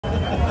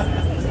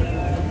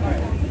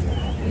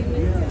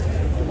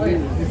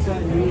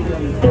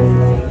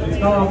It's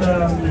called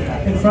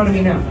In Front of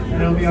Me Now,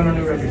 and it'll be on our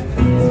new record.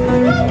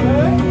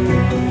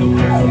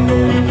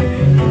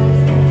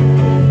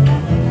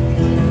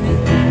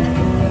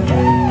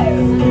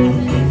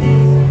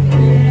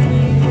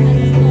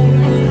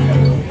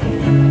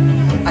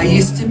 I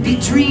used to be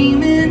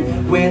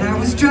dreaming when I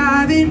was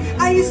driving.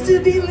 I used to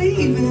be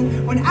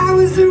leaving when I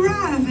was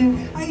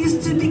arriving. I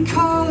used to be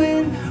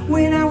calling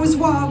when I was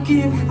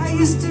walking. I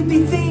used to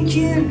be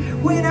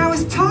thinking when I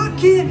was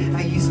talking.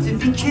 I used to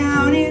be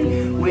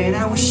counting when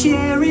I was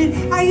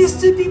sharing. I used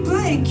to be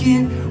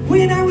blanking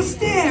when I was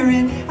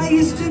staring. I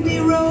used to be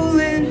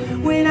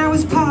rolling when I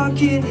was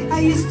parking. I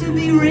used to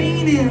be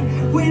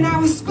raining when I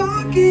was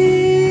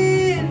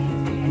sparking.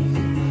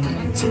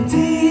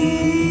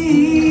 Today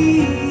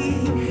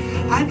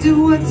I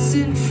do what's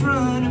in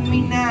front of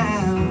me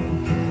now.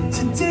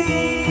 Today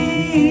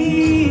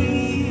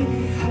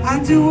I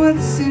do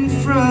what's in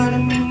front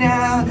of me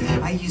now.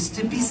 I used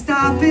to be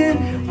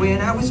stopping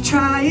when I was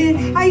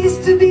trying. I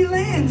used to be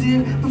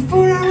landing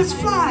before I was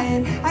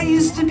flying. I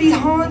used to be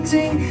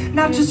haunting,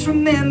 not just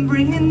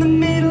remembering. In the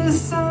middle of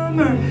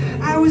summer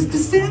I was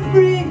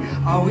Decembering,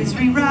 always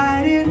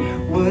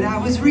rewriting what I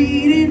was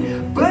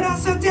reading, but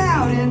also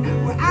doubting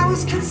where I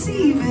was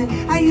conceiving.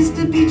 I used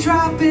to be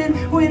dropping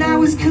when I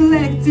was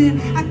collecting.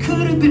 I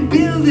could have been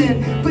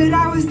building, but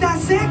I was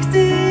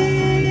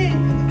dissecting.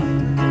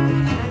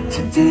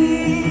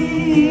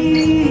 Today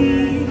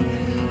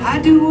I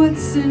do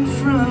what's in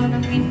front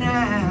of me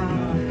now.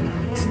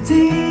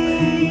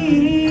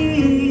 Today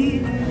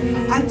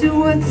I do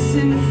what's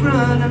in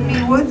front of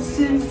me. What's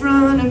in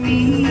front of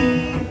me?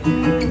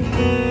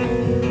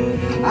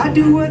 I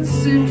do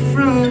what's in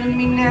front of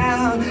me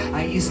now.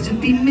 I used to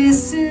be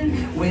missing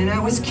when I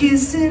was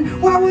kissing.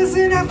 Why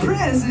wasn't I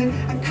present?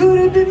 I could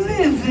have been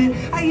living.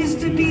 I used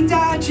to be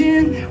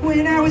dodging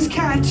when I was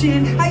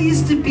catching. I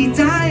used to be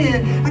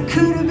dying. I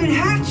could have been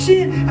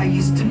hatching. I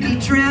used to be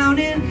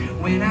drowning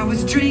when I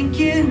was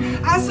drinking.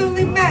 I was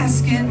only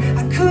masking.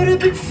 I could have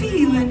been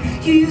feeling.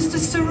 You used to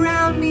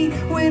surround me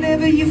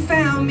whenever you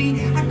found me.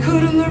 I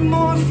could have learned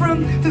more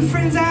from the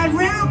friends I had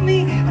around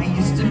me. I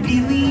used to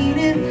be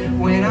leaning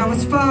when I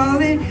was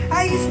falling.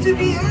 I used to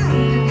be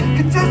howling,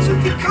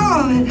 catastrophe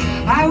calling.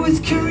 I was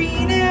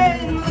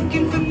careening,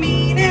 looking for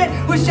meaning.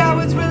 Wish I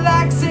was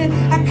relaxing.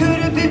 I could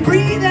have been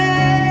breathing.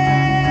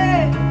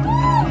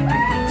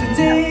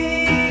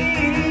 Today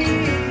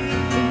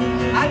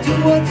I do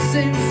what's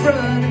in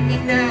front of me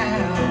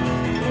now.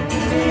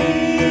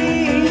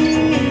 Today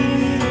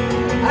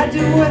I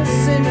do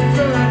what's in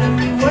front of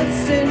me.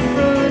 What's in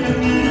front of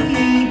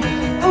me?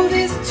 Oh,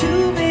 there's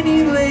too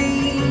many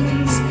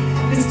lanes.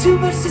 There's too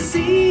much to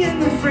see in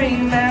the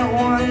frame at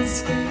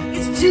once.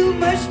 It's too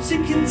much to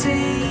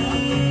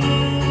contain.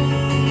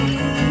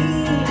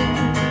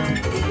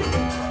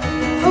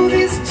 Oh,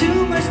 there's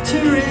too much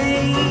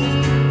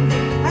terrain.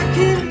 I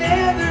can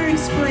never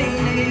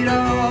explain it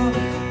all.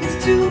 It's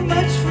too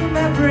much for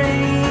my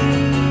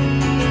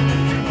brain.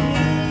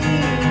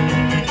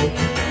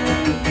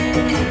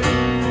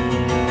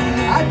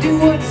 I do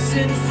what's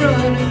in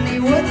front of me.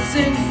 What's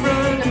in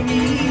front of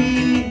me?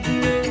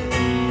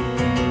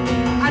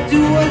 I do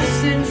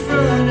what's in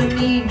front of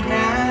me now.